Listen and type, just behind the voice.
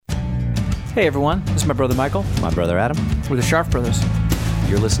Hey everyone, this is my brother Michael. My brother Adam. We're the Sharp Brothers.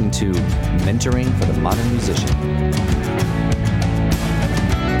 You're listening to Mentoring for the Modern Musician.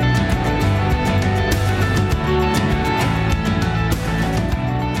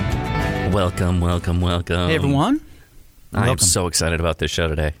 Welcome. Hey everyone. I am Welcome. so excited about this show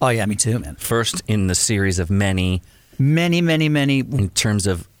today. Oh yeah, me too, man. First in the series of many Many. in terms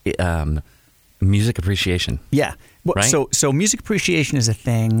of music appreciation. Yeah. Well, Right? So music appreciation is a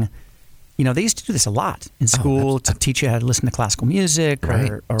thing. You know, they used to do this a lot in school to teach you how to listen to classical music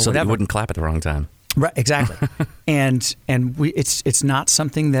Right. or so whatever. that you wouldn't clap at the wrong time. Right, exactly. and it's not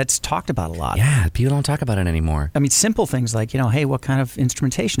something that's talked about a lot. Yeah, people don't talk about it anymore. I mean, simple things like, hey, what kind of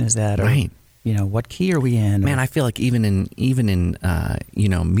instrumentation is that? Or, Right. What key are we in? Man, I feel like even in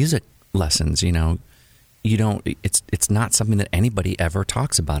music lessons, you don't. It's not something that anybody ever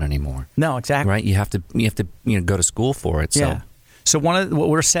talks about anymore. No, exactly. Right? You have to go to school for it. So. Yeah. So what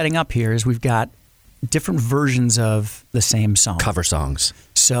we're setting up here is we've got different versions of the same song. Cover songs.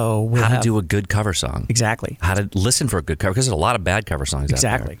 So we'll How have, to do a good cover song. Exactly. How to listen for a good cover, because there's a lot of bad cover songs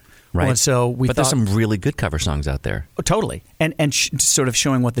Exactly. out there. Right. Well, and so we but there's some really good cover songs out there. Oh, totally. And sort of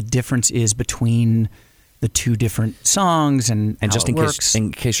showing what the difference is between the two different songs and how just it works.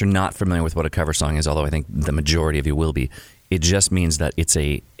 in case you're not familiar with what a cover song is, although I think the majority of you will be, it just means that it's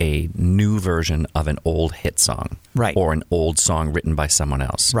a new version of an old hit song. Right. Or an old song written by someone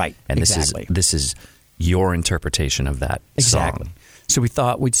else. Right. And Exactly. this is your interpretation of that Exactly. song. So we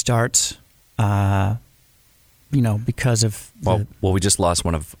thought we'd start, because of Well, we just lost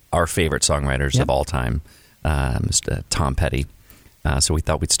one of our favorite songwriters Yep. of all time, Mr. Tom Petty. So we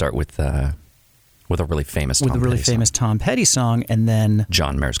thought we'd start with a really famous Tom with a really Petty song. famous Tom Petty song, and then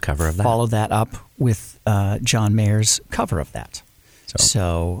John Mayer's cover of that. follow that up with John Mayer's cover of that.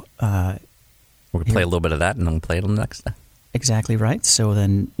 So we're going to play a little bit of that, and then we'll play it on the next. exactly right. So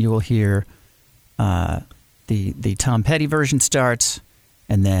then you will hear the Tom Petty version starts,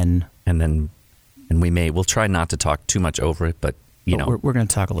 and then We'll try not to talk too much over it, but we're going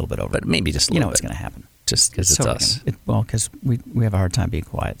to talk a little bit over but it. maybe just a little bit. What's going to happen. Just because it's us. Because we have a hard time being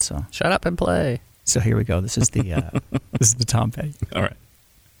quiet. So Shut up and play. So here we go. This is the this is the Tom Petty. All right.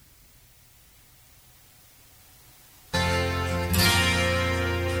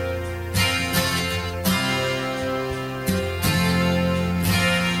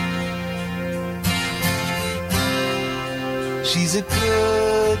 She's a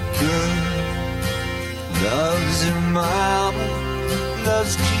good girl, loves her mama,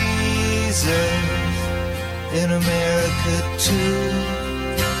 loves Jesus, in America too.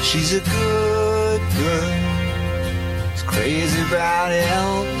 She's a good girl, is crazy about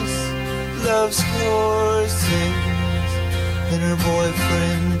Elvis, loves horses, and her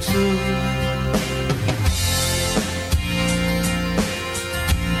boyfriend too.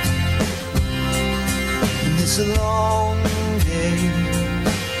 And it's a long day,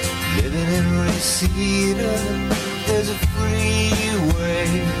 living in Reseda. There's a freeway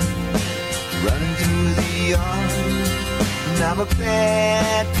running through the yard. And I'm a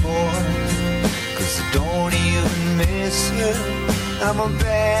bad boy, 'cause I don't even miss her. I'm a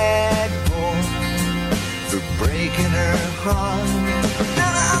bad boy for breaking her heart.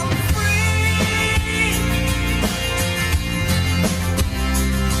 And I'm free,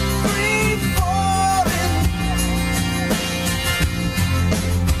 free falling.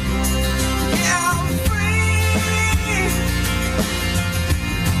 Yeah, I'm free,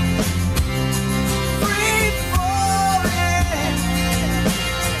 free falling.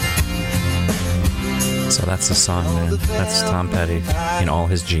 So that's the song, man. That's Tom Petty in all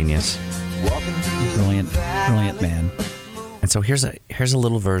his genius. Brilliant man. And so here's a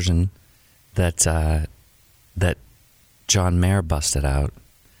little version that John Mayer busted out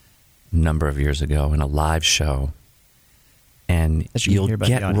a number of years ago in a live show, and That you can you'll hear by the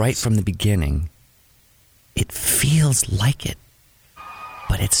get audience. right from the beginning. It feels like it,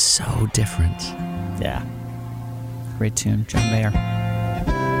 but it's so different. Yeah. Great tune, John Mayer.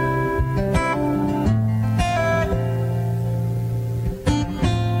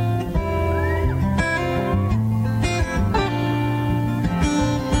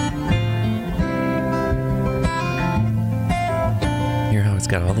 Hear how it's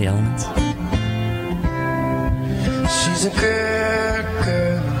got all the elements? She's a good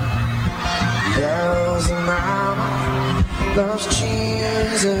girl, loves her mama, loves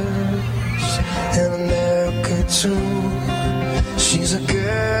Jesus, and America too. She's a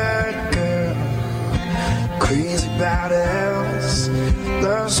good girl, crazy about Elvis,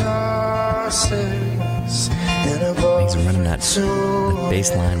 loves horses, and a boy He's running that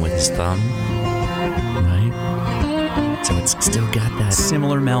bass line with his thumb, right? It's So it's still got that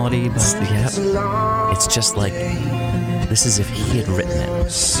similar melody, but Yep. It's just like this is if he had written it on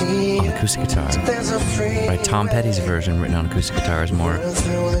acoustic guitar. Right, Tom Petty's version written on acoustic guitar is more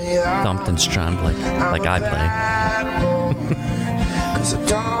thumped and strummed like I play.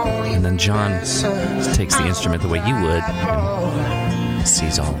 And then John takes the instrument the way you would and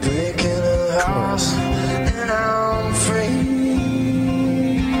sees all chorus.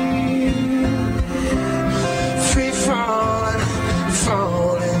 Free falling.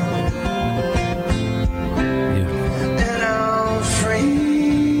 And I'm free.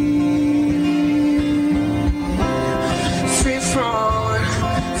 Free falling.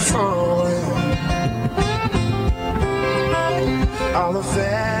 All the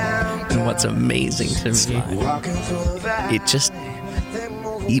vampires. And what's amazing to me, Walking through the valley.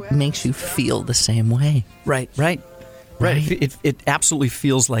 it makes you feel the same way. right. It absolutely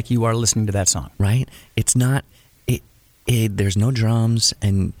feels like you are listening to that song. Right? It's not. There's no drums,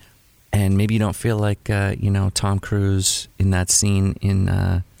 and maybe you don't feel like Tom Cruise in that scene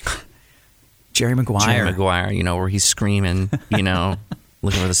in Jerry Maguire. where he's screaming,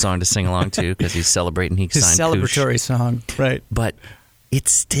 looking for the song to sing along to because he's celebrating he His signed celebratory Koosh. song, right? But it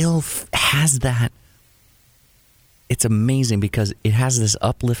still has that. It's amazing because it has this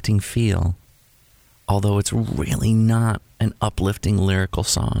uplifting feel, although it's really not an uplifting lyrical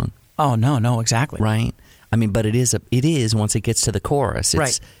song. Oh no, exactly. Right? I mean, but it is once it gets to the chorus. It's,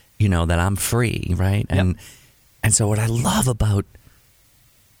 Right. That I'm free, right? And so what I love about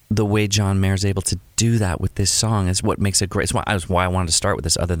the way John Mayer's able to do that with this song is what makes it great. It's why I wanted to start with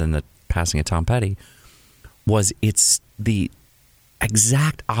this, other than the passing of Tom Petty, was it's the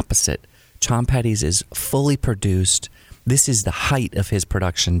exact opposite. Tom Petty's is fully produced. This is the height of his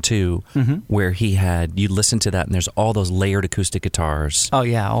production too, where you listen to that and there's all those layered acoustic guitars. Oh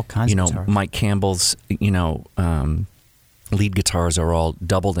yeah, all kinds of guitars. Mike Campbell's, lead guitars are all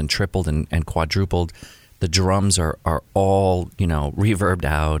doubled and tripled and quadrupled. The drums are all, reverbed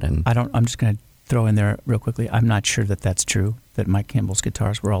out. And I'm just going to throw in there real quickly. I'm not sure that that's true, that Mike Campbell's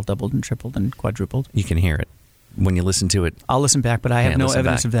guitars were all doubled and tripled and quadrupled. you can hear it when you listen to it. I'll listen back, but I have no listen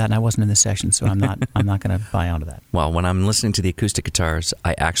evidence back. of that, and I wasn't in this section, so I'm not going to buy onto that. Well, when I'm listening to the acoustic guitars,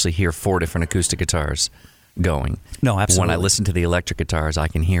 I actually hear 4 different acoustic guitars going. No, absolutely. When I listen to the electric guitars, I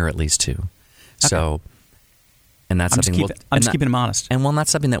can hear at least 2. So, and that's I'm something just keeping them honest. And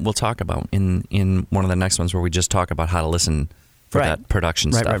that's something that we'll talk about in one of the next ones, where we just talk about how to listen for Right. that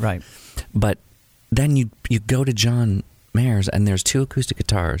production stuff. Right. But then you go to John Mayer's, and there's 2 acoustic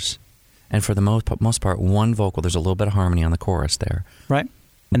guitars, and for the most part, 1 vocal. There's a little bit of harmony on the chorus there. Right.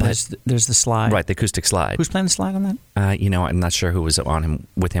 And But- there's the slide. Right, the acoustic slide. Who's playing the slide on that? I'm not sure who was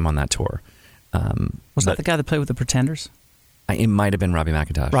with him on that tour. Was that the guy that played with the Pretenders? It might have been Robbie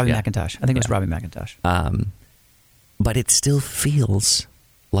McIntosh. Robbie yeah. McIntosh. I think it was Robbie McIntosh. But it still feels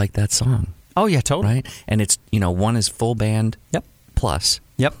like that song, Oh yeah, totally. right? And it's, 1 is full band Yep. plus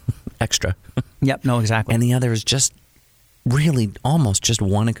Yep. extra. Yep. No, exactly. And the other is just really almost just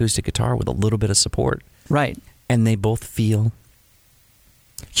 1 acoustic guitar with a little bit of support. right. And they both feel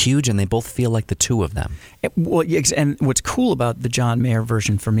huge, and they both feel like the 2 of them. And what's cool about the John Mayer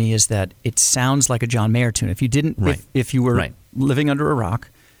version for me is that it sounds like a John Mayer tune. If you didn't, Right. if you were Right. living under a rock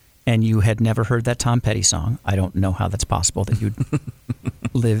and you had never heard that Tom Petty song, I don't know how that's possible that you'd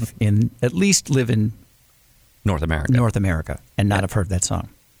live in North America. North America and not have heard that song.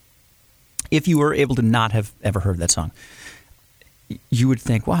 If you were able to not have ever heard that song, you would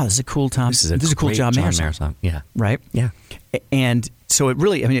think, "Wow, this is a cool This is a cool great John Mayer song." Yeah. Right? Yeah. And so it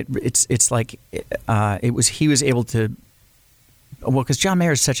really, it's like he was able to, because John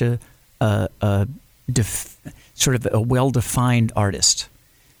Mayer is such a sort of a well-defined artist.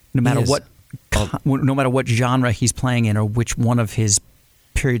 No matter He is. no matter what genre he's playing in or which one of his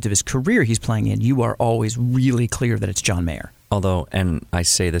periods of his career he's playing in, you are always really clear that it's John Mayer. Although, and I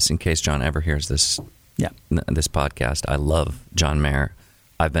say this in case John ever hears this podcast, I love John Mayer.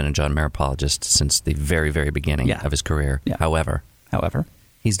 I've been a John Mayer apologist since the very, very beginning of his career. Yeah. However,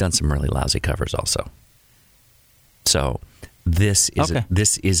 he's done some really lousy covers also. So this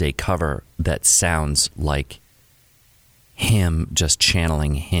is a cover that sounds like him just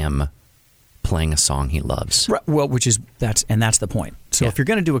channeling him playing a song he loves. Right, well, that's the point. So if you're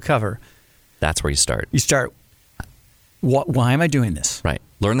going to do a cover, that's where you start. Why am I doing this? Right.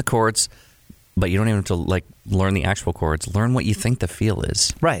 Learn the chords, but you don't even have to learn the actual chords. Learn what you think the feel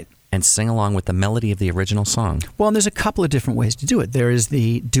is. Right. And sing along with the melody of the original song. Well, and there's a couple of different ways to do it. There is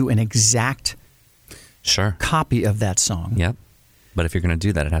do an exact copy of that song. Yep. But if you're going to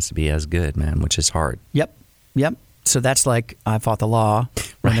do that, it has to be as good, man, which is hard. Yep. So that's like I Fought the Law.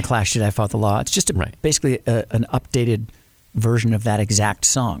 When the Clash did I Fought the Law. It's just basically an updated version of that exact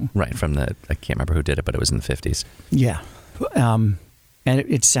song. Right, from I can't remember who did it, but it was in the 50s. Yeah. And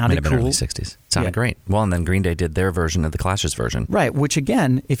it sounded Might have been cool. early 60s. Sounded Yeah. great. Well, and then Green Day did their version of the Clash's version. Right, which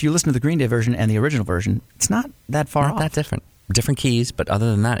again, if you listen to the Green Day version and the original version, it's not that far Not off. that different. Different keys, but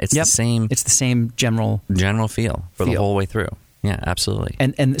other than that, it's Yep. the same It's the same general. general feel for the Feel. whole way through. Yeah, absolutely.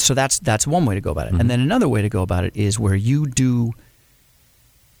 And so that's one way to go about it. And then another way to go about it is where you do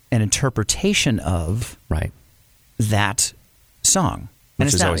an interpretation of Right. that song. And Which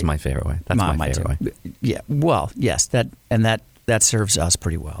it's is not- always my favorite way. That's my favorite too. way. Yeah. Well, yes. That serves us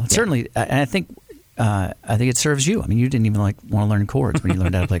pretty well. Certainly, and I think it serves you. I mean, you didn't even want to learn chords when you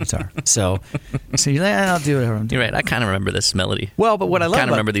learned how to play guitar. So you're like, I'll do whatever I'm doing. You're right. I kind of remember this melody. Well, but what I love kind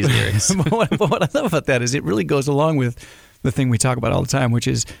of about- remember these lyrics. but what I love about that is it really goes along with the thing we talk about all the time, which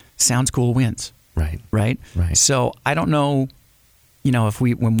is sounds cool wins. Right. Right. Right. So I don't know, if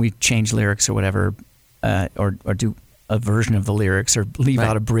when we change lyrics or whatever, or do a version of the lyrics or leave Right.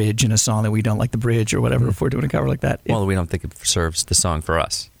 out a bridge in a song that we don't like the bridge or whatever, if we're doing a cover like that. Well, we don't think it serves the song for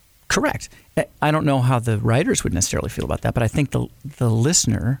us. Correct. I don't know how the writers would necessarily feel about that, but I think the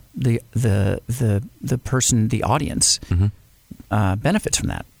listener, the person, the audience, benefits from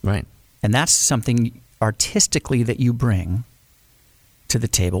that, Right. and that's something artistically that you bring to the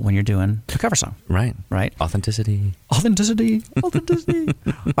table when you're doing a cover song. Right. Right. Authenticity. Authenticity.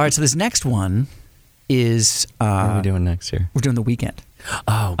 All right. So this next one is What are we doing next here? we're doing The Weeknd.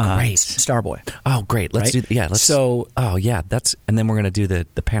 Oh, great. Starboy. Oh, great. Let's Right? do. Yeah. Let's. So- Oh, yeah. And then we're gonna do the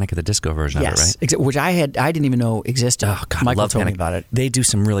Panic at the Disco version of it, right? Which I didn't even know existed. Oh God, Michael love told Panic. me about it. They do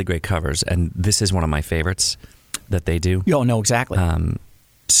some really great covers, and this is one of my favorites that they do. You don't know exactly.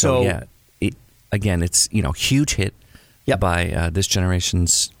 So yeah, again, it's huge hit Yep. by this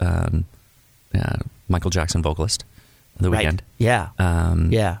generation's Michael Jackson vocalist, The Right. Weeknd. Yeah.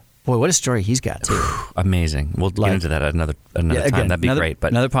 Yeah. Boy, what a story he's got too. Amazing. We'll get into that at another Yeah, time. again, That'd be great.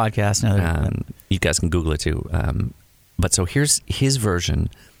 But another podcast. you guys can Google it too. But so here's his version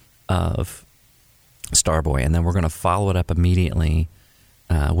of Starboy, and then we're going to follow it up immediately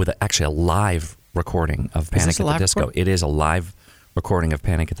with actually a live recording of Panic this a at the live Disco. recording? It is a live recording of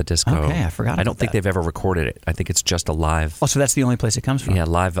Panic at the Disco. Okay, I forgot I about don't think that. they've ever recorded it. I think it's just a live. Oh, so that's the only place it comes from. Yeah,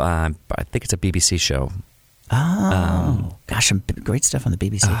 live. I think it's a BBC show. Oh, gosh, some great stuff on the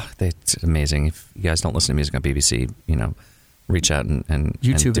BBC. It's amazing. If you guys don't listen to music on BBC, reach out and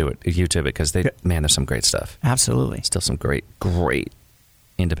YouTube and do it. YouTube it because man, there's some great stuff. Absolutely. Still some great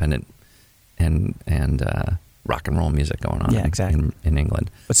independent and rock and roll music going on. Yeah, exactly. in England.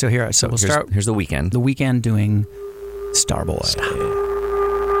 But so we'll start. Here's The Weeknd. The Weeknd doing Starboy.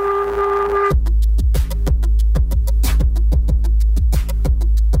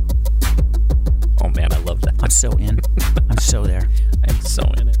 Oh man, I love that. I'm so in. I'm so there. I'm so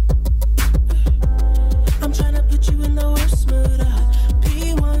in it. I'm trying to put you in the worst mood.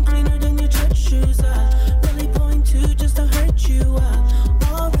 P1 cleaner than your church shoes. Really point to just to hurt you.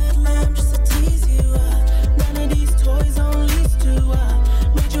 All red lamp just to tease you. None of these toys on lease to.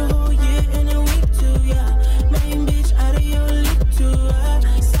 Made your whole year in a week too. Main bitch out of your league too.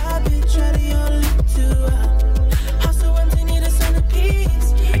 Side bitch out of your league too. Hustle empty, need a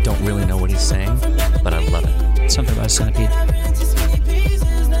centerpiece. I don't really know what he's saying, but I love it. Something about a centipede.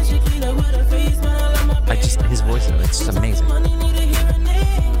 His voice in it, it's just amazing.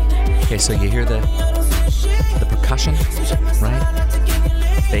 Okay, so you hear the percussion, right?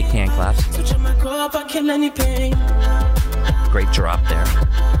 Fake hand claps. Great drop there.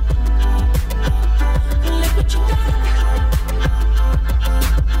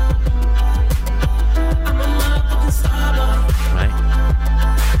 Right?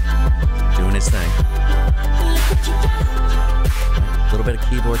 Doing his thing. A little bit of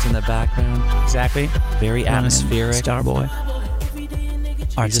keyboards in the background. Exactly. Very atmospheric. Starboy.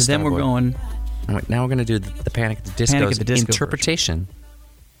 All right, He's so a then we're Starboy. going All right, now we're going to do the Panic at the Disco's Panic at the Disco interpretation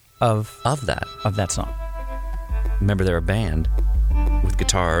of that song. Remember, they're a band with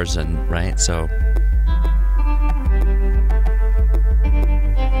guitars and right, so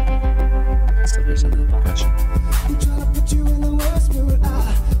still hear some of the percussion. I'm trying to put you in the worst mood.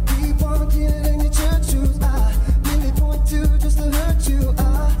 We want it in your church shoes. Really point to just to hurt you.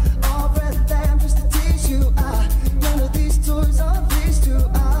 All red lamb just to tease you. None of these toys are pleased to.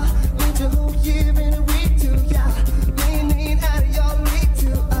 Made your whole year in a week too. Mean out of your league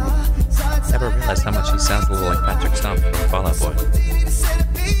too. Never realized how much he sounds a little like Patrick Stump from Fall Out Boy.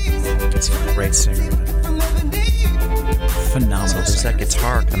 It's a great singer. Phenomenal So there's singer. that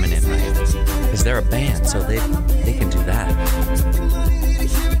guitar coming in, right? Because they're a band, so they can do that.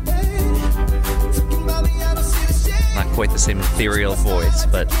 Not quite the same ethereal voice,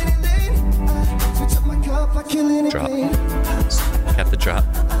 but drop. Kept the drop.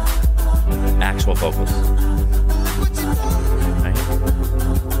 Actual vocals.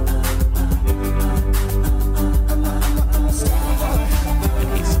 Right?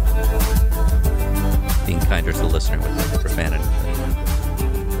 And he's being kinder to the listener with the profanity.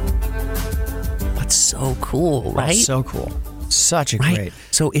 That's so cool, right? Oh, so cool. Such a Right? great.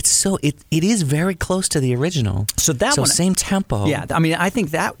 So it is very close to the original. So that one, same tempo. Yeah, I mean, I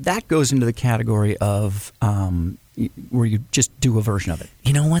think that goes into the category of where you just do a version of it.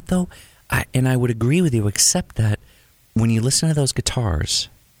 You know what though? I would agree with you, except that when you listen to those guitars,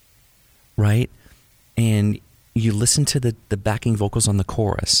 right, and you listen to the backing vocals on the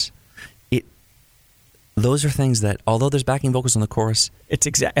chorus, those are things that, although there's backing vocals on the chorus,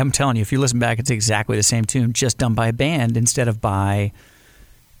 I'm telling you, if you listen back, it's exactly the same tune, just done by a band instead of by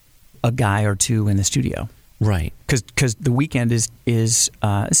a guy or two in the studio. right? Because The Weeknd is he's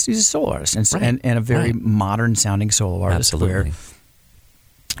a solo artist and a very modern sounding solo artist. Absolutely. Where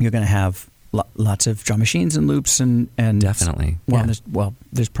you're going to have lots of drum machines and loops and Definitely. Well, Yeah.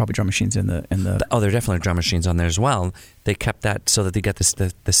 there's probably drum machines in the Oh, there are definitely drum machines on there as well. They kept that so that they get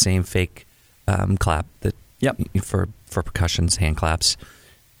the same fake clap that for percussions, hand claps.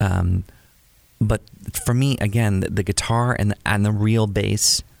 But for me, again, the guitar and the real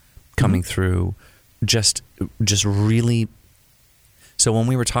bass coming through just really. So when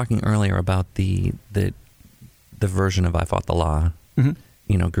we were talking earlier about the version of "I Fought the Law,"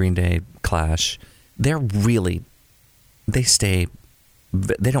 Green Day, Clash, they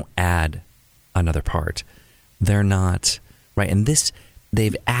don't add another part. They're not right, and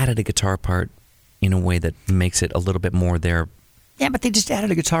they've added a guitar part in a way that makes it a little bit more their. Yeah, but they just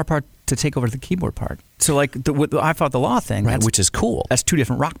added a guitar part to take over the keyboard part. So like with the I Fought the Law thing, Right, which is cool. That's two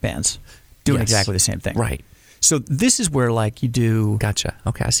different rock bands doing Yes. exactly the same thing. Right. So this is where like you do. Gotcha.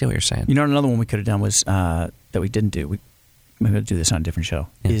 Okay, I see what you're saying. You know, another one we could have done was that we didn't do. Maybe we'll do this on a different show.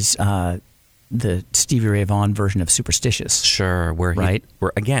 Yeah. Is the Stevie Ray Vaughan version of "Superstitious"? Sure. Where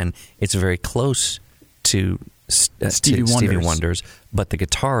again, it's very close to Stevie Stevie Wonder's. Wonder's, but the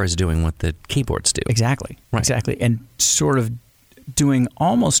guitar is doing what the keyboards do. Exactly. Right. Exactly. And sort of doing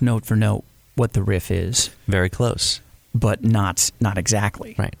almost note for note what the riff is, Very close. but not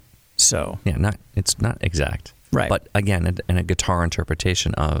exactly. Right. So Yeah. It's not exact. Right. But again, and a guitar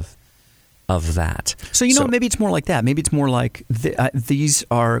interpretation of that. So maybe it's more like that. Maybe it's more like these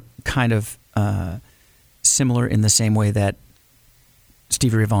are kind of similar in the same way that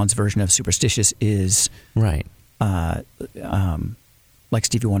Stevie Ray Vaughan's version of "Superstitious" is Right. like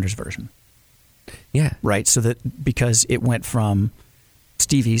Stevie Wonder's version, Yeah. right? So that because it went from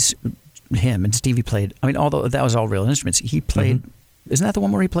him and Stevie played. I mean, although that was all real instruments, he played. Isn't that the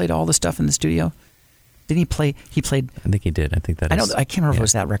one where he played all the stuff in the studio? Didn't he play? He played. I think he did. I think that I know. is- I can't remember if yeah. it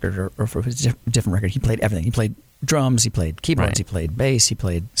was that record or if it was a different record. He played everything. He played drums. He played keyboards. Right. He played bass. He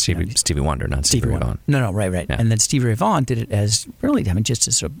played Stevie Wonder, not Stevie Ray Vaughan. No, right. Yeah. And then Stevie Ray Vaughan did it as really, I mean, just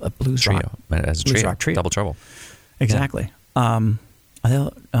as a blues Trio. rock, As a blues trio. rock trio. Double trouble. Exactly.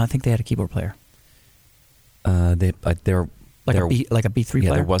 I think they had a keyboard player, They're like a B3 yeah,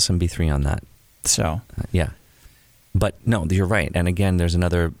 player. there was some B3 on that. So Yeah, but no, you're right. And again, there's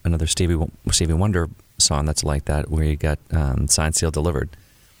another Stevie Wonder song that's like that, where you got "Signed, Sealed, Delivered,"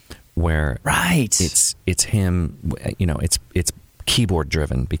 where right, it's him. It's keyboard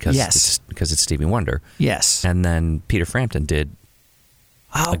driven because it's Stevie Wonder. yes, And then Peter Frampton did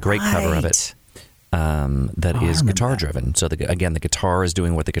a great cover of it. That I is remember guitar that. driven. So the guitar is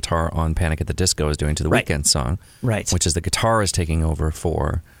doing what the guitar on Panic at the Disco is doing to the Right. Weeknd song, Right. Which is the guitar is taking over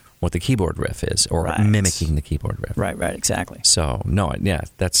for what the keyboard riff is, or Right. mimicking the keyboard riff. right, exactly. So no, yeah,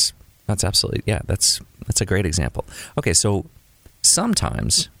 that's absolutely that's a great example. Okay, so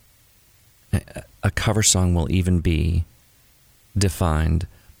sometimes a cover song will even be defined.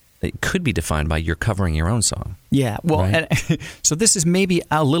 It could be defined by you're covering your own song. Yeah, well, Right. and, so this is maybe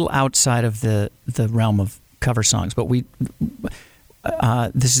a little outside of the realm of cover songs, but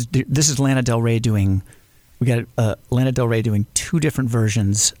this is Lana Del Rey doing. We got Lana Del Rey doing two different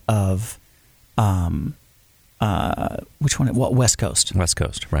versions of, which one? Well, West Coast, West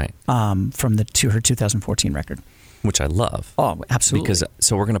Coast, right? from her 2014 record. Which I love. Oh, absolutely. Because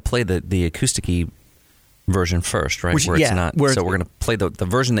so we're going to play the acoustic-y version first, right? Which- where yeah, it's not. where So it's- we're going to play the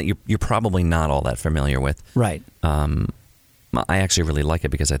version that you're probably not all that familiar with. Right. I actually really like it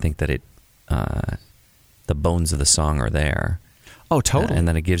because I think that it the bones of the song are there. Oh, totally. And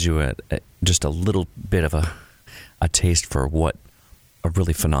then it gives you just a little bit of a taste for what a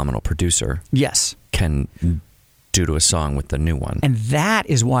really phenomenal producer Yes. can do to a song with the new one. And that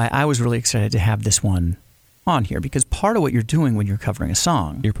is why I was really excited to have this one on here, because part of what you're doing when you're covering a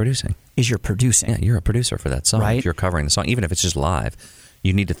song You're producing. is you're producing. Yeah, you're a producer for that song. Right. If you're covering the song, even if it's just live,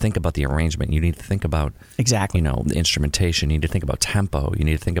 you need to think about the arrangement. You need to think about Exactly. the instrumentation. You need to think about tempo. You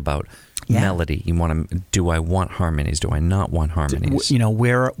need to think about Yeah. melody. You want to. Do I want harmonies? Do I not want harmonies?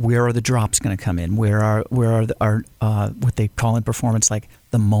 Where are the drops going to come in? Where are our what they call in performance like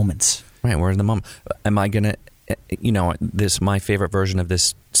the moments? Right. Where's the moment? Am I gonna? My favorite version of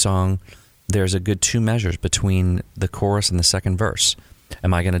this song. There's a good 2 measures between the chorus and the second verse.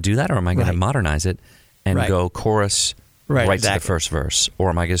 Am I going to do that, or am I going Right. to modernize it and Right. go chorus right to exactly. the first verse, or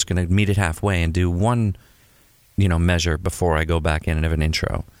am I just going to meet it halfway and do one, measure before I go back in and have an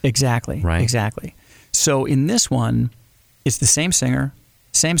intro? Exactly. Right. Exactly. So in this one, it's the same singer,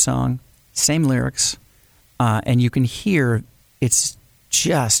 same song, same lyrics, and you can hear it's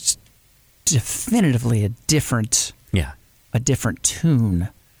just definitively a different tune.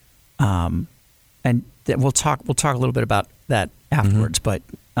 And we'll talk a little bit about that afterwards. But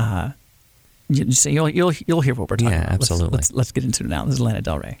you'll hear what we're talking Yeah, about. absolutely. Let's get into it now. This is Lana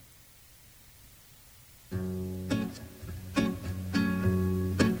Del Rey.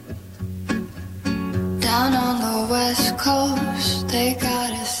 Down on the west coast, they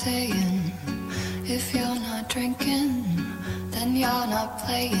got a saying, if you're not drinking, then you're not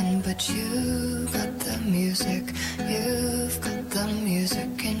playing. But you got the music, you've got the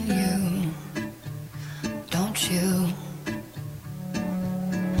music in you, don't you?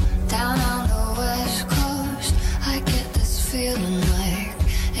 Down on the west coast, I get this feeling like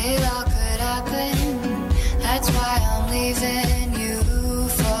it all could happen. That's why I'm leaving you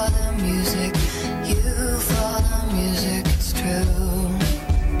for the music, you for the music. It's true,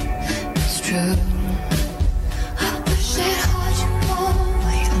 it's true. I push it hard, you won't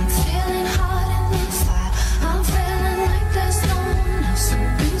wait. I'm feeling hot and on fire. I'm feeling like there's no one else who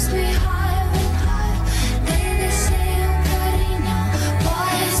brings me higher and higher. They say I'm pretty now,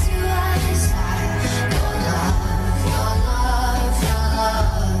 boy, it's you I desire. Your love, your love, your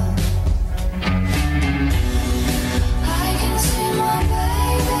love. I can see my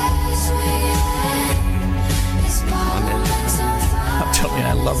baby swinging. His bottom legs on fire. I'm telling you, I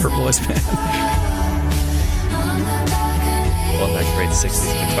love her voice, man. On the balcony. Well, that great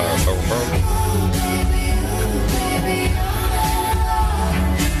 60s guitar.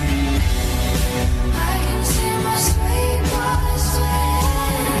 I can see my sweet boy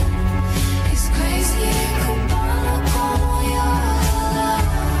swing. He's crazy, cubano como yo.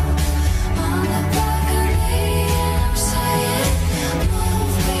 On the balcony, and I'm saying,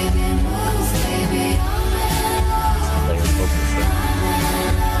 move, baby, I'm in love.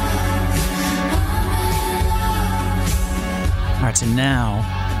 All right, so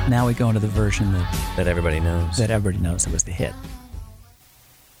now we go into the version That everybody knows. that everybody knows that was the hit.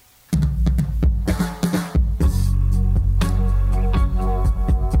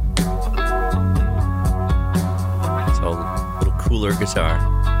 So a little cooler guitar,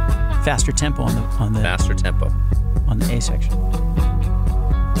 Faster tempo on the faster tempo. on the A section.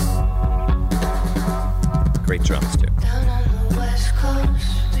 Great drums too. Down on the west coast,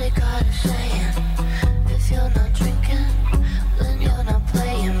 they got a saying, if you're not drinking, then you're not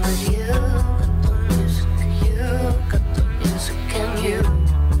playing. But you got the music, you got the music in you,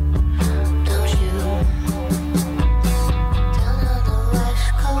 don't you? Down on the west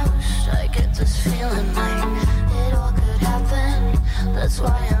coast, I get this feeling like it all could happen. That's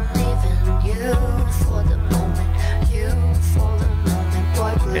why I'm leaving you for the moment, you for the moment,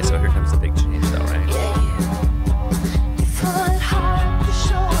 boy. Okay, so here comes the big change, though, right?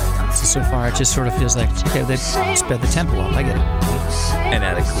 So far, it just sort of feels like, okay, they sped the tempo up. I get it. And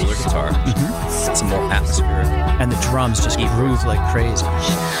add a cooler guitar. Some more atmospheric. And the drums just groove like crazy.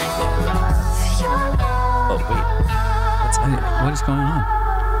 Oh, wait. What's that? What is going on?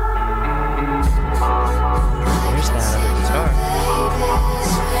 Where's that other guitar?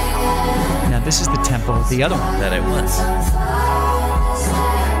 Now, this is the tempo of the other one. That it was.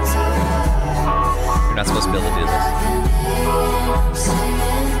 You're not supposed to be able to do this.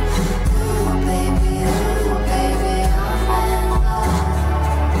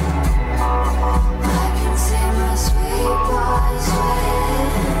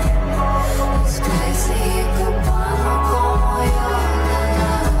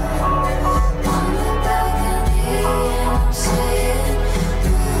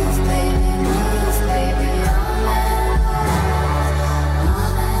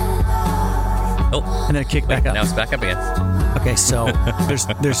 Oh, And then kick back up. now it's back up again. Okay, so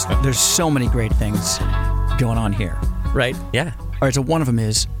there's so many great things going on here, right? Yeah. All right, so one of them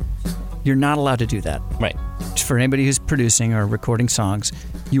is you're not allowed to do that. Right. for anybody who's producing or recording songs,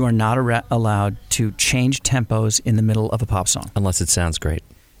 you are not allowed to change tempos in the middle of a pop song. Unless it sounds great.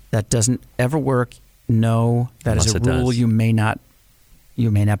 That doesn't ever work. No, that is Unless a it rule does. you may not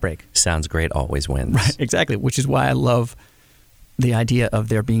break. Sounds great always wins. Right, exactly, which is why I love the idea of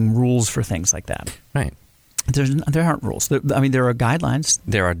there being rules for things like that. Right. There aren't rules. There are guidelines.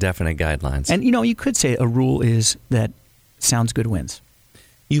 There are definite guidelines. And, you could say a rule is that sounds good wins.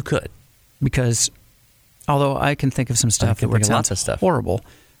 You could. Because although I can think of some stuff can that would think of lots sound of stuff. horrible,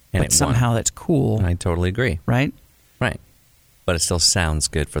 And but it somehow won. that's cool, I totally agree. right? Right. But it still sounds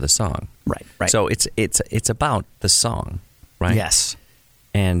good for the song. Right, right. So it's about the song, right? Yes,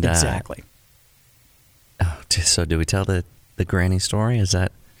 And exactly. So do we tell the Granny story? Is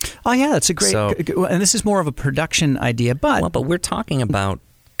that? Oh, yeah, that's a great... So- and this is more of a production idea, but... Well, but we're talking about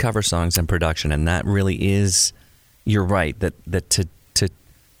cover songs and production, and that really is... You're right, that to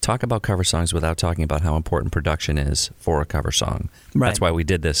talk about cover songs without talking about how important production is for a cover song. Right. That's why we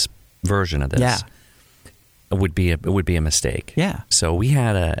did this version of this. Yeah. It would be a mistake. Yeah. So we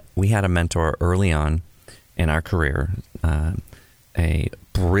had a mentor early on in our career, a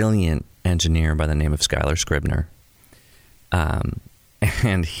brilliant engineer by the name of Skylar Scribner,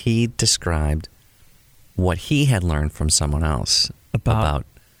 and he described what he had learned from someone else about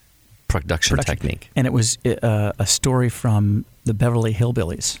production technique. And it was a story from the Beverly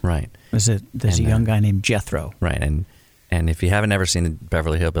Hillbillies. Right. There's a young guy named Jethro. Right. And if you haven't ever seen the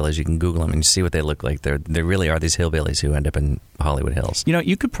Beverly Hillbillies, you can Google them and you see what they look like. They really are these hillbillies who end up in Hollywood Hills.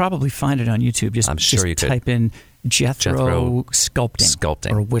 You could probably find it on YouTube. I'm sure just you could. type in Jethro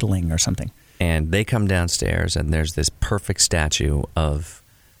sculpting or whittling or something. And they come downstairs, and there's this perfect statue of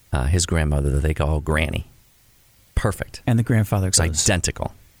his grandmother that they call Granny. Perfect. And the grandfather It's goes,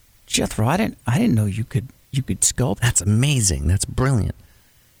 identical. Jethro, I didn't know you could sculpt. That's amazing. That's brilliant.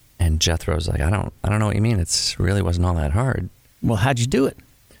 And Jethro's like, I don't know what you mean. It really wasn't all that hard. Well, how'd you do it?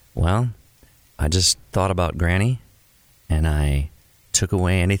 Well, I just thought about Granny, and I took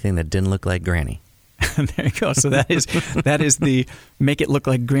away anything that didn't look like Granny. There you go. So that is the make it look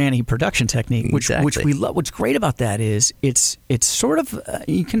like Granny production technique, which we love. What's great about that is it's sort of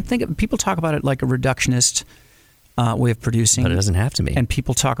you can think of, people talk about it like a reductionist way of producing, But it doesn't have to be. And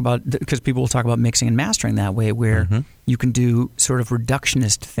people talk about, because people will talk about mixing and mastering that way, where you can do sort of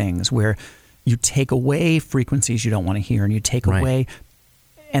reductionist things where you take away frequencies you don't want to hear, and you take away,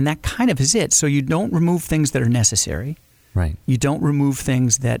 and that kind of is it. So you don't remove things that are necessary. Right. You don't remove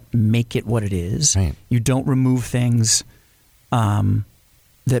things that make it what it is. Right. You don't remove things that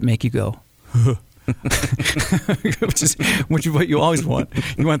make you go, which is what you always want.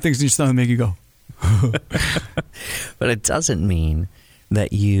 You want things in your stomach that make you go. But it doesn't mean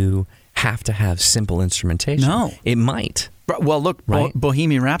that you have to have simple instrumentation. No. It might. Well, look, Right.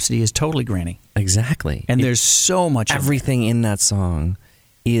 Bohemian Rhapsody is totally Granny. Exactly. And there's so much of it. Everything in that song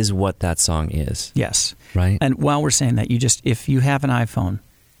is what that song is. Yes. Right. And while we're saying that, if you have an iPhone,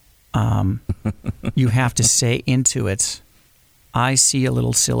 you have to say into it, I see a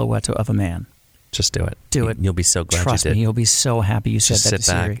little silhouette of a man. Just do it. Do it. You'll be so glad Trust you did. me, you'll be so happy you Just said that to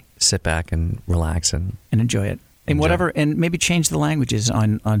Siri. sit back and relax and Enjoy it. And Enjoy. whatever, and maybe change the languages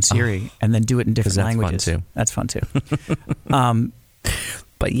on Siri, and then do it in different 'cause that's fun, languages. too. That's fun too.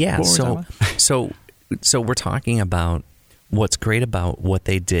 But yeah, What were we talking so we're talking about what's great about what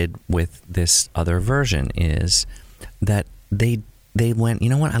they did with this other version is that they went, you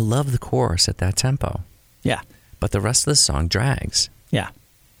know what, I love the chorus at that tempo, Yeah, but the rest of the song drags. yeah,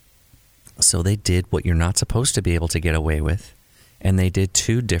 So they did what you're not supposed to be able to get away with, and they did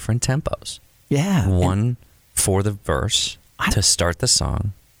two different tempos. yeah. One for the verse to start the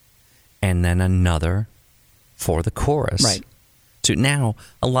song, and then another for the chorus. Right. To now,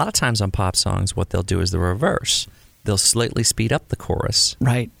 a lot of times on pop songs, what they'll do is the reverse. They'll slightly speed up the chorus,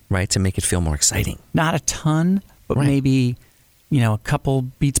 Right. right, to make it feel more exciting. Not a ton, but Right. maybe a couple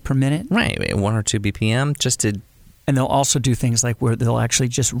beats per minute. Right, 1 or 2 BPM, just to And they'll also do things like where they'll actually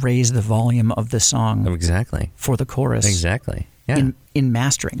just raise the volume of the song exactly, for the chorus. exactly, yeah, In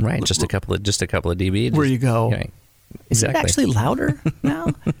mastering. right, just a couple of dB. Where you go, Right. Is Exactly. it actually louder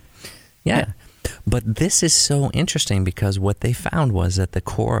now? Yeah. But this is so interesting because what they found was that the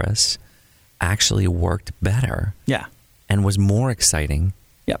chorus actually worked better Yeah. and was more exciting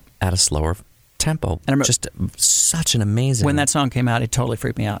Yep. at a slower tempo. And I remember- just such an amazing... When that song came out, it totally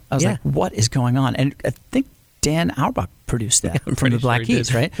freaked me out. I was Yeah. like, what is going on? And I think Dan Auerbach produced that I'm from pretty the Black sure he Keys,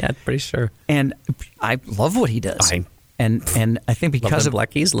 did. right? Yeah, I'm pretty sure. And I love what he does. And I think Loved because the of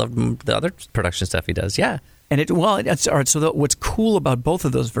Black Keys, loved the other production stuff he does. Yeah. And it's all right. So what's cool about both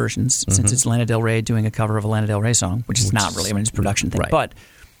of those versions, since it's Lana Del Rey doing a cover of a Lana Del Rey song, which is not really, it's a production thing, Right. but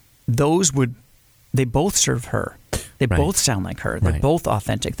those would they both serve her. They Right. both sound like her. They're Right. both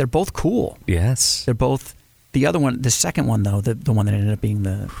authentic. They're both cool. Yes. They're both. The other one, the second one though, the one that ended up being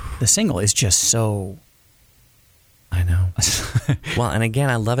the single, is just so. I know. Well, and again,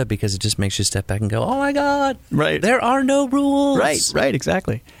 I love it because it just makes you step back and go, "Oh my God, Right. There are no rules." Right,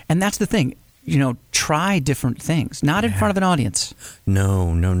 exactly. And that's the thing. Try different things. Not in front of an audience.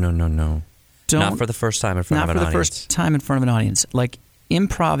 No. Don't, Not for the first time in front of an Not for the audience. first time in front of an audience. Like,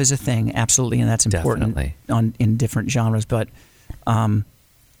 improv is a thing, absolutely, and that's important Definitely. in different genres. But, I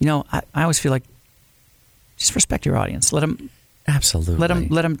always feel like just respect your audience. Let them. Absolutely.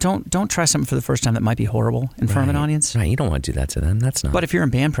 Let them. Don't try something for the first time that might be horrible in front of an audience. Right. You don't want to do that to them. That's not. But if you're in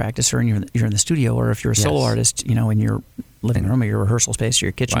band practice or you're in the studio, or if you're a solo Yes. artist, in your living room or your rehearsal space or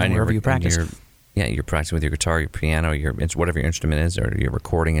your kitchen Right, or and wherever you're- you practice. and you're practicing with your guitar, your piano, whatever your instrument is, or you're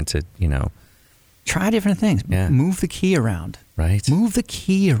recording into, Try different things. Yeah. Move the key around. right? Move the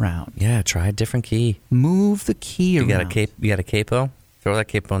key around. Yeah, try a different key. Move the key You around. got a capo? Throw that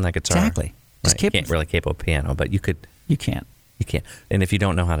capo on that guitar. Exactly. Just Right. You can't really capo piano, but you could. You can't. You can't. And if you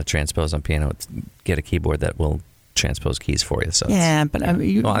don't know how to transpose on piano, get a keyboard that will transpose keys for you. So Yeah, but I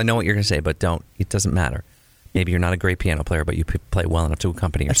mean, well, I know what you're going to say, but don't. It doesn't matter. Maybe you're not a great piano player, but you play well enough to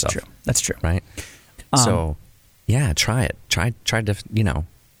accompany that's yourself. true. That's true. Right? So, yeah, try it. Try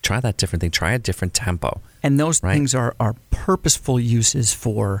that different thing. Try a different tempo. And those Right. things are purposeful uses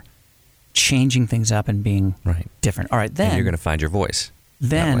for changing things up and being Right. different. All right, And then you're going to find your voice.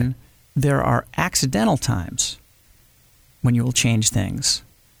 that way. then there are accidental times when you will change things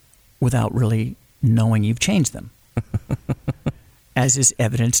without really knowing you've changed them, as is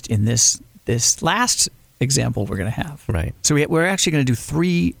evidenced in this last example we're going to have. Right. So we're actually going to do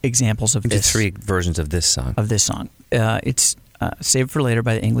 3 examples of We did this 3 versions of this song. It's "Save It for Later"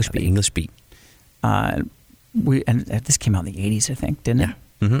 by the English Beat. English Beat. This came out in the 80s, I think, didn't it?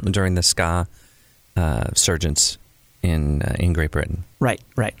 Mm-hmm. During the ska surgence in Great Britain. Right.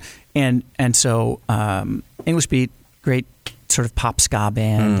 And so English Beat, great sort of pop ska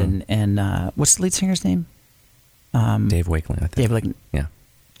band, and what's the lead singer's name? Dave Wakeling, I think. Dave Wakeling. Yeah.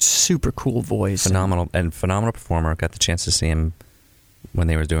 Super cool voice. Phenomenal performer. Got the chance to see him when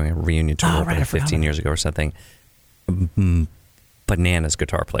they were doing a reunion tour Oh, right, I forgot 15 about years ago or something. Bananas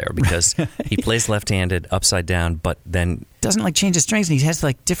guitar player because he plays left-handed, upside down, but then Doesn't change the strings, and he has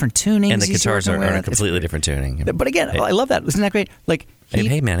different tunings. and the he's guitars working are in a with. completely different tuning. But again, I love that. Isn't that great?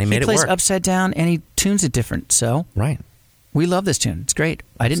 Hey, man, he made it plays work. upside down and he tunes it different. So Right. we love this tune. It's great.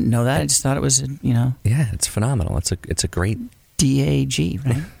 I didn't know that. I just thought it was Yeah, it's phenomenal. It's a great. DAG,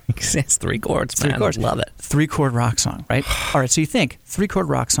 right? It's 3 chords, 3 man. chords. Love it. 3-chord rock song, right? All right. So you think 3-chord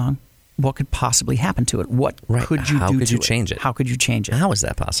rock song? What could possibly happen to it? What Right. could you How do could to you change it? How could you change it? How is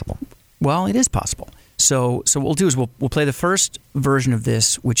that possible? Well, it is possible. So what we'll do is we'll play the first version of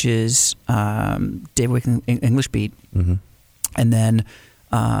this, which is Dave Wakeling English Beat, and then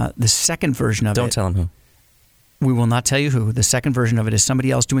the second version of it. Don't tell him who. We will not tell you who. The second version of it is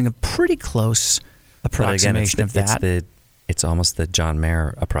somebody else doing a pretty close approximation But again, of that. It's almost the John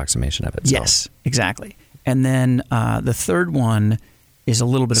Mayer approximation of it. So. Yes, exactly. And then the third one is a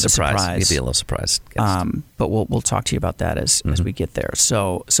little bit of a surprise. You'd be a little surprised. Guest. But we'll talk to you about that as we get there.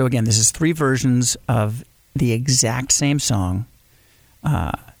 So again, this is 3 versions of the exact same song.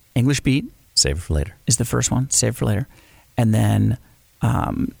 English Beat Save it for later. is the first one. Save it for later. And then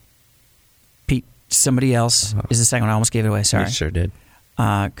Pete, somebody else is the second one. I almost gave it away. Sorry. You sure did.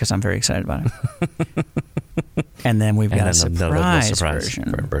 Because I'm very excited about it. And then we've got a surprise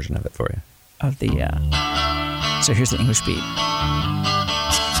version of it for you. of the. So here's the English Beat.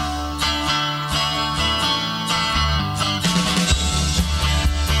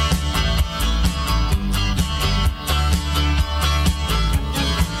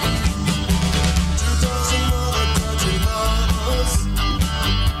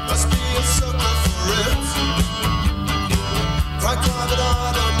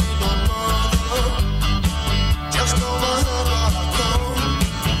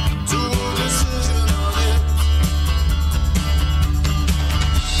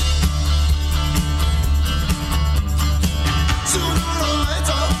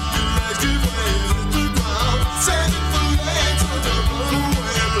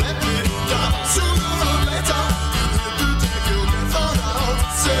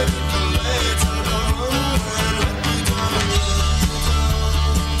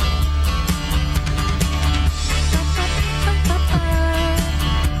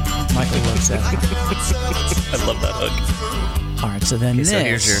 Michael loves that. I love that hook. All right, so then So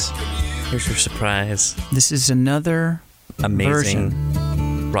this. here's your surprise. This is another Amazing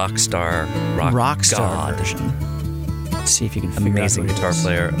version. rock star Rock star god. version. Let's see if you can figure Amazing out who it guitar is.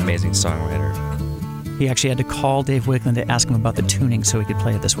 player, amazing songwriter. He actually had to call Dave Wickland to ask him about the tuning so he could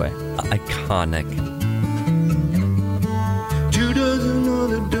play it this way. Iconic, 2 dozen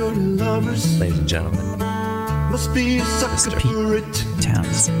other dirty lovers. ladies and gentlemen. Must be a sucker for it.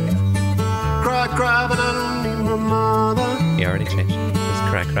 Towns. Cry, cry, but I don't need my mother. He already changed. It's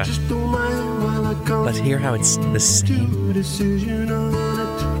crack, crack. Just don't mind while I come But hear how it's the same. to a decision on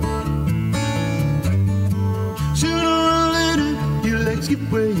it. Sooner or later, your legs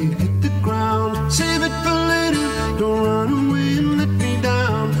give way, you hit the ground. Save it for later, don't run away and let me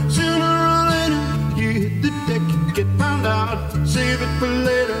down. Sooner or later, you hit the deck, you get found out. Save it for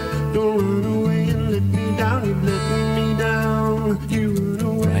later, don't run away and let me down. You let me down, you run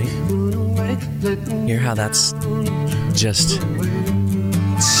away, Right. run away, let me Hear how that's just,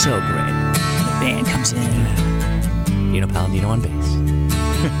 So great. The band comes in. Pino Palladino on bass.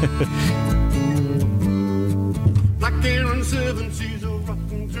 like Aaron Seven seas of rock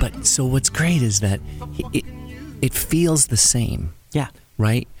and But so what's great is that it feels the same, Yeah.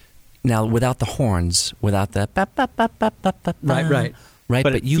 right? Now without the horns, without the ba, ba, ba, ba, ba, ba, Right, ba, right. right.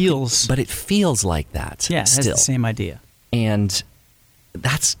 But it you can- feels- but it feels like that. Yeah, it has still, the same idea. and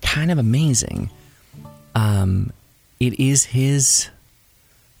that's kind of amazing. It is his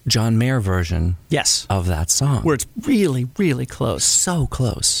John Mayer version Yes. of that song. Where it's really, really close. so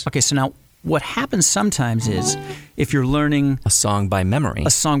close. Okay, so now what happens sometimes is if you're learning A song by memory, a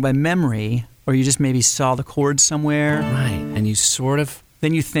song by memory, or you just maybe saw the chords somewhere, right? And you sort of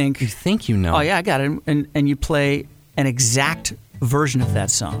then you think, you know. oh yeah, I got it, and you play an exact version of that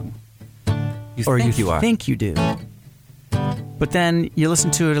song, you or think you are. think you do. But then you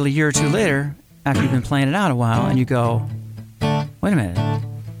listen to it a year or two later, after you've been playing it out a while, and you go, wait a minute,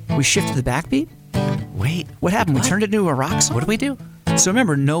 we shifted the backbeat? Wait, What happened? What? We turned it into a rock song? what do we do? So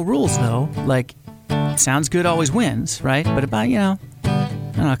remember, no rules though. Like, sounds good always wins, right? But about, I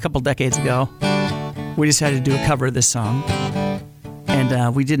don't know, a couple decades ago, we decided to do a cover of this song.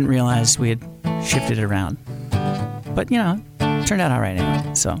 And we didn't realize we had shifted it around. But, it turned out all right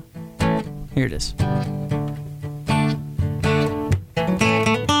anyway. So, here it is.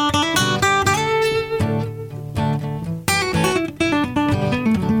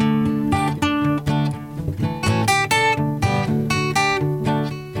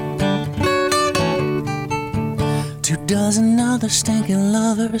 Two dozen other stinking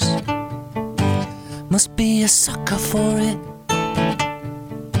lovers must be a sucker for it.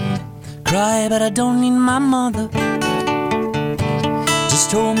 Cry, but I don't need my mother.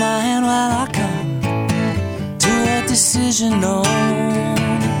 Just hold my hand while I come to a decision on.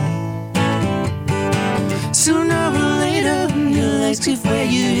 Sooner or later, your legs give way,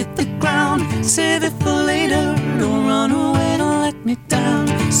 you hit the ground. Save it for later, don't run away, don't let me down.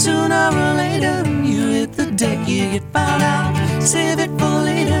 Sooner or later, you hit the deck, you get found out. Save it for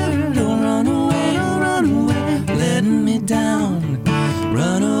later, don't run away, letting me down.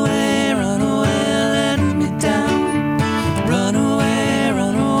 Run away, letting me down. Run away,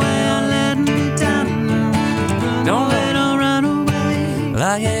 letting me down. Don't let her run away.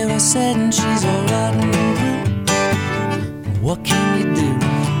 Like Ava said, and she's all riding through. What can you do?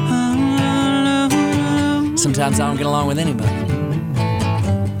 Sometimes I don't get along with anybody.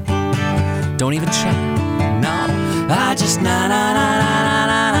 Don't even try. No, I just na na na na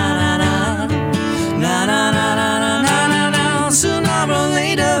na na na na na na na na na na. Sooner or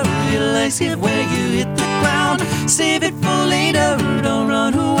later, your legs give way, you hit the ground. Save it for later, don't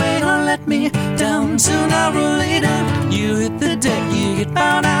run away, don't let me down. Sooner or later, you hit the deck, you get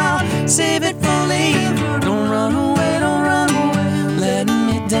found out. Save it for later, don't run away, letting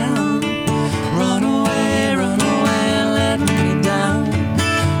me down. Run away, letting me down.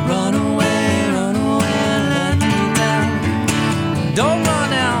 Run away, letting me down. Don't run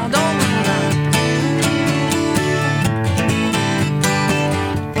now, don't run now.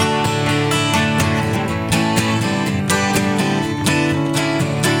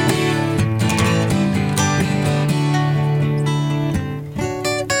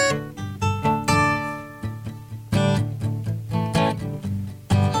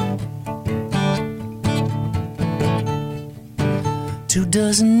 Two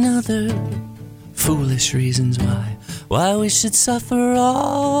dozen other foolish reasons why we should suffer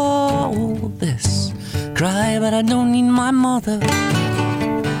all this. Cry, but I don't need my mother.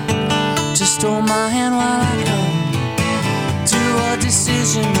 Just hold my hand while I come to a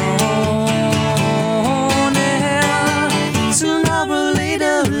decision on it. Sooner or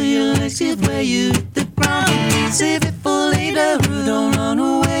later, your legs give way, you hit the ground. Save it for later, don't run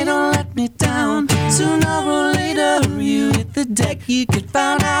away, don't let me down. Sooner or later, you hit the deck, you get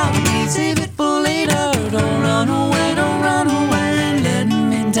found out. Save it for later, don't run away, let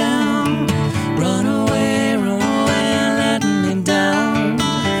me down. Run away,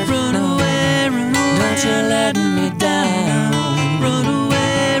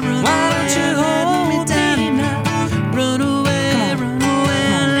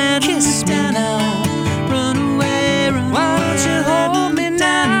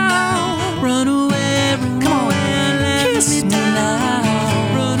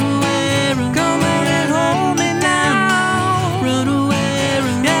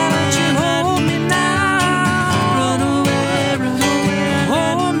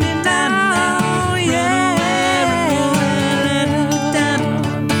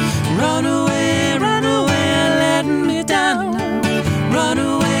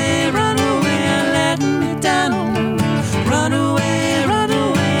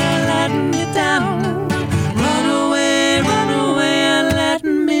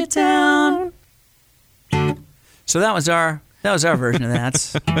 So that was our version of that.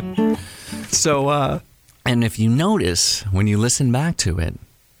 So And if you notice, when you listen back to it,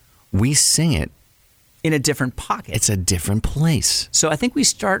 we sing it. in a different pocket. It's a different place. So I think we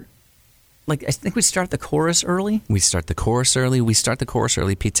start the chorus early. We start the chorus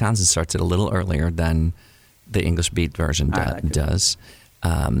early. Pete Townsend starts it a little earlier than the English Beat version I like it. does.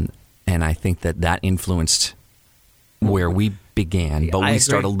 And I think that influenced where we began. But I we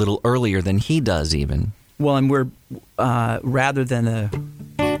start a agree. little earlier than he does even. Well, and we're rather than a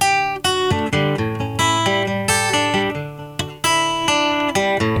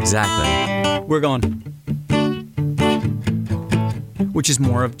Exactly. we're going, which is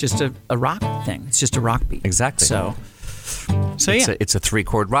more of just a rock thing. It's just a rock beat. Exactly. So It's a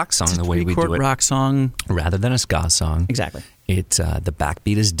 3-chord rock song the way we do three-chord it. rock song. Rather than a ska song. Exactly. It the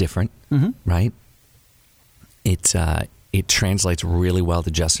backbeat is different, right? It translates really well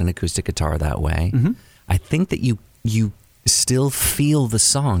to just an acoustic guitar that way. I think that you still feel the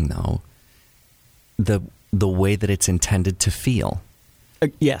song though, the way that it's intended to feel.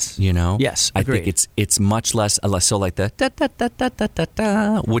 Yes. You know? Yes. I Agreed. think it's much less so like the da da da da da da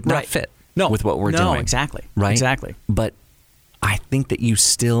da would not Right. fit No. with what we're No, doing. exactly. Right? Exactly. But I think that you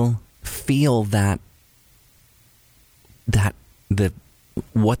still feel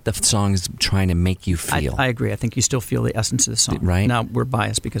what the song is trying to make you feel. I agree. I think you still feel the essence of the song. Right. Now we're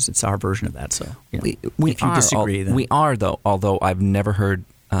biased because it's our version of that. So you know, we if you are, disagree, then we are though. Although I've never heard,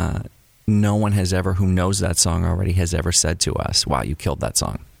 no one has ever who knows that song already has ever said to us, "Wow, you killed that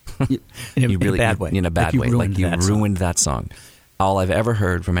song." in a bad way. In a bad way, like you that song. ruined that song. All I've ever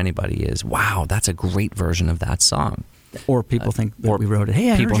heard from anybody is, "Wow, that's a great version of that song." Or people think that or we wrote it.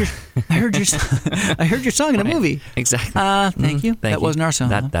 Hey, I heard your song in a Right. movie. Exactly. Thank you. Thank That you. wasn't our song,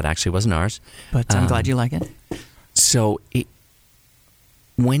 huh? That actually wasn't ours. But I'm glad you like it. So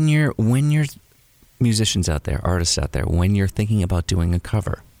when you're musicians out there, artists out there, when you're thinking about doing a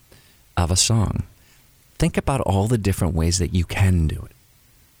cover of a song, think about all the different ways that you can do it.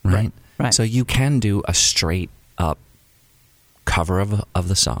 Right? Right. So you can do a straight up cover of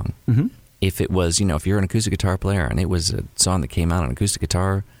the song. Mm-hmm. If it was, if you're an acoustic guitar player and it was a song that came out on acoustic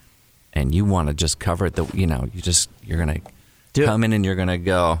guitar and you want to just cover it, you're going to Do it. come in and you're going to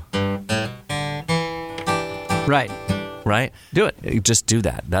go, Right. right? Do it. Just do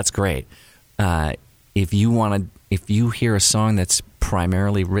that. That's great. If you hear a song that's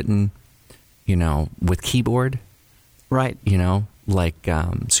primarily written, with keyboard, Right. like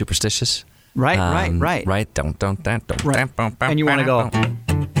Superstitious. Right. Right. Right. Right. And you want to go.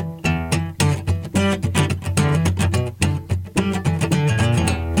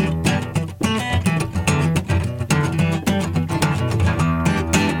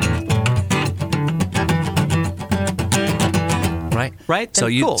 Right. Right? So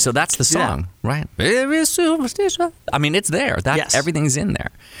Then you. cool. So that's the Do that. song, right? Very superstitious. I mean, it's there. Yes. Everything's in there.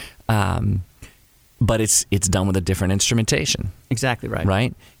 But it's done with a different instrumentation, Exactly right.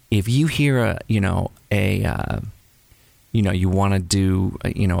 right? If you hear you want to do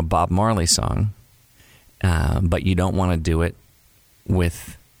a Bob Marley song, but you don't want to do it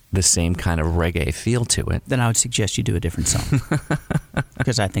with the same kind of reggae feel to it. Then I would suggest you do a different song.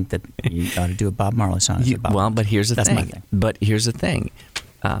 Because I think that you ought to do a Bob Marley song. But here's the That's thing. my thing. But here's the thing.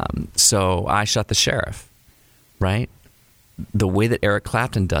 So I Shot the Sheriff, right? The way that Eric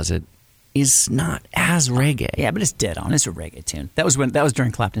Clapton does it is not as reggae. Yeah, but it's dead on. It's a reggae tune. That was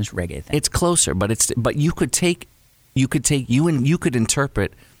during Clapton's reggae thing. It's closer, but you could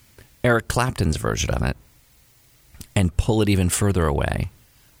interpret Eric Clapton's version of it and pull it even further away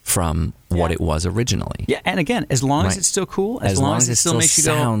from what Yeah. it was originally. Yeah, and again, as long as Right. it's still cool, As long as it still makes you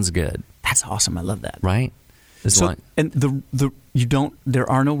go, sounds good, that's awesome. I love that. right? As So, long- and there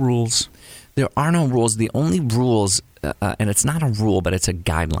are no rules. There are no rules. The only rules, and it's not a rule, but it's a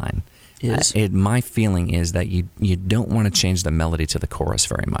guideline. Is? My feeling is that you don't want to change the melody to the chorus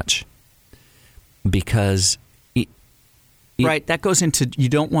very much, because Right, that goes into you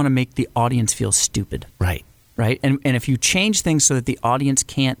don't want to make the audience feel stupid. right, Right? And if you change things so that the audience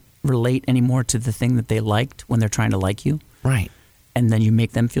can't relate anymore to the thing that they liked when they're trying to like you, right, and then you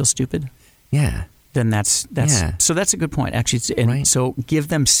make them feel stupid, yeah, then that's Yeah. so that's a good point actually. And Right. so give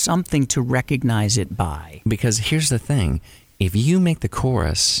them something to recognize it by. because here's the thing: if you make the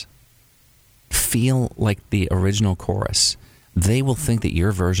chorus feel like the original chorus, they will think that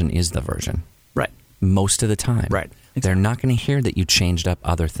your version is the version Right. most of the time. Right. They're not going to hear that you changed up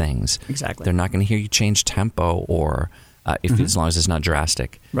other things. Exactly. They're not going to hear you change tempo or as long as it's not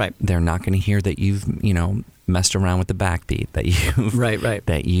drastic. Right. They're not going to hear that you've, messed around with the backbeat, that you've Right.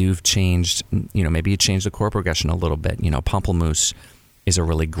 that you've changed, maybe you changed the chord progression a little bit. Pamplemousse is a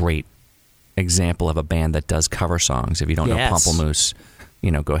really great example of a band that does cover songs. If you don't know Yes. Pamplemousse,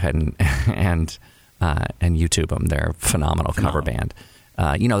 go ahead and YouTube them. They're a phenomenal cover band.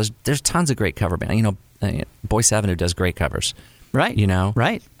 There's tons of great cover bands. Boyce Avenue does great covers. Right.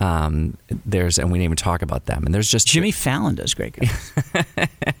 Right. And we didn't even talk about them. And there's just Jimmy Fallon does great covers.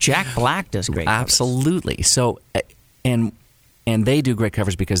 Jack Black does great covers. Absolutely. So, and they do great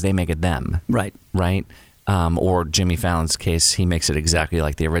covers because they make it them. Right. Right. Or Jimmy Fallon's case, he makes it exactly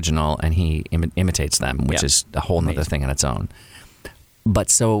like the original, and he imitates them, which is a whole nother thing on its own. But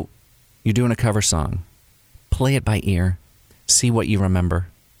so you're doing a cover song, play it by ear, see what you remember,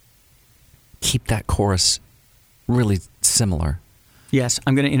 keep that chorus really similar. Yes,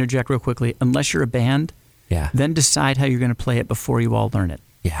 I'm going to interject real quickly. Unless you're a band, then decide how you're going to play it before you all learn it.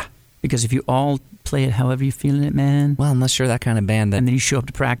 Yeah. Because if you all play it however you're feeling it, man. Well, unless you're that kind of band that, and then you show up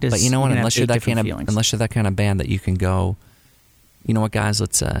to practice. But you know what? Unless you're that kind of band that you can go, you know what, guys?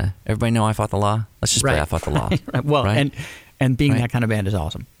 Let's everybody know I Fought the Law. Let's just play I Fought the Law. Right. Well, right? and being that kind of band is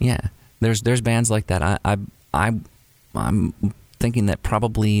awesome. Yeah. There's bands like that. I'm thinking that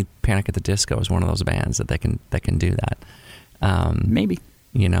probably Panic at the Disco is one of those bands that can do that. Maybe.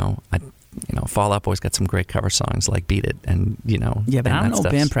 Fall Out Boy's got some great cover songs like Beat It, and Yeah, but I don't know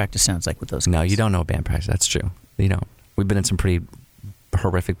what band practice sounds like with those guys. No, you don't know band practice. That's true. We've been in some pretty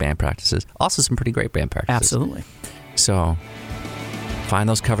horrific band practices. Also some pretty great band practices. Absolutely. So find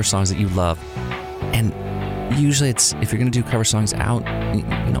those cover songs that you love, and usually it's, if you're going to do cover songs out,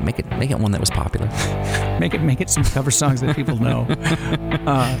 make it one that was popular. Make it some cover songs that people know.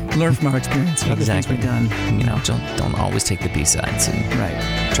 Learn from our experience. Exactly. We've done. Don't always take the B-sides and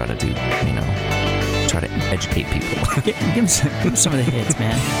try to do, try to educate people. Give them some of the hits,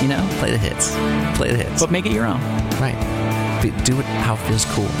 man. Play the hits. But make it your own. Right. Do it how it feels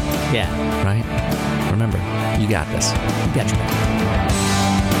cool. Yeah. Right? Remember, you got this. You got your back.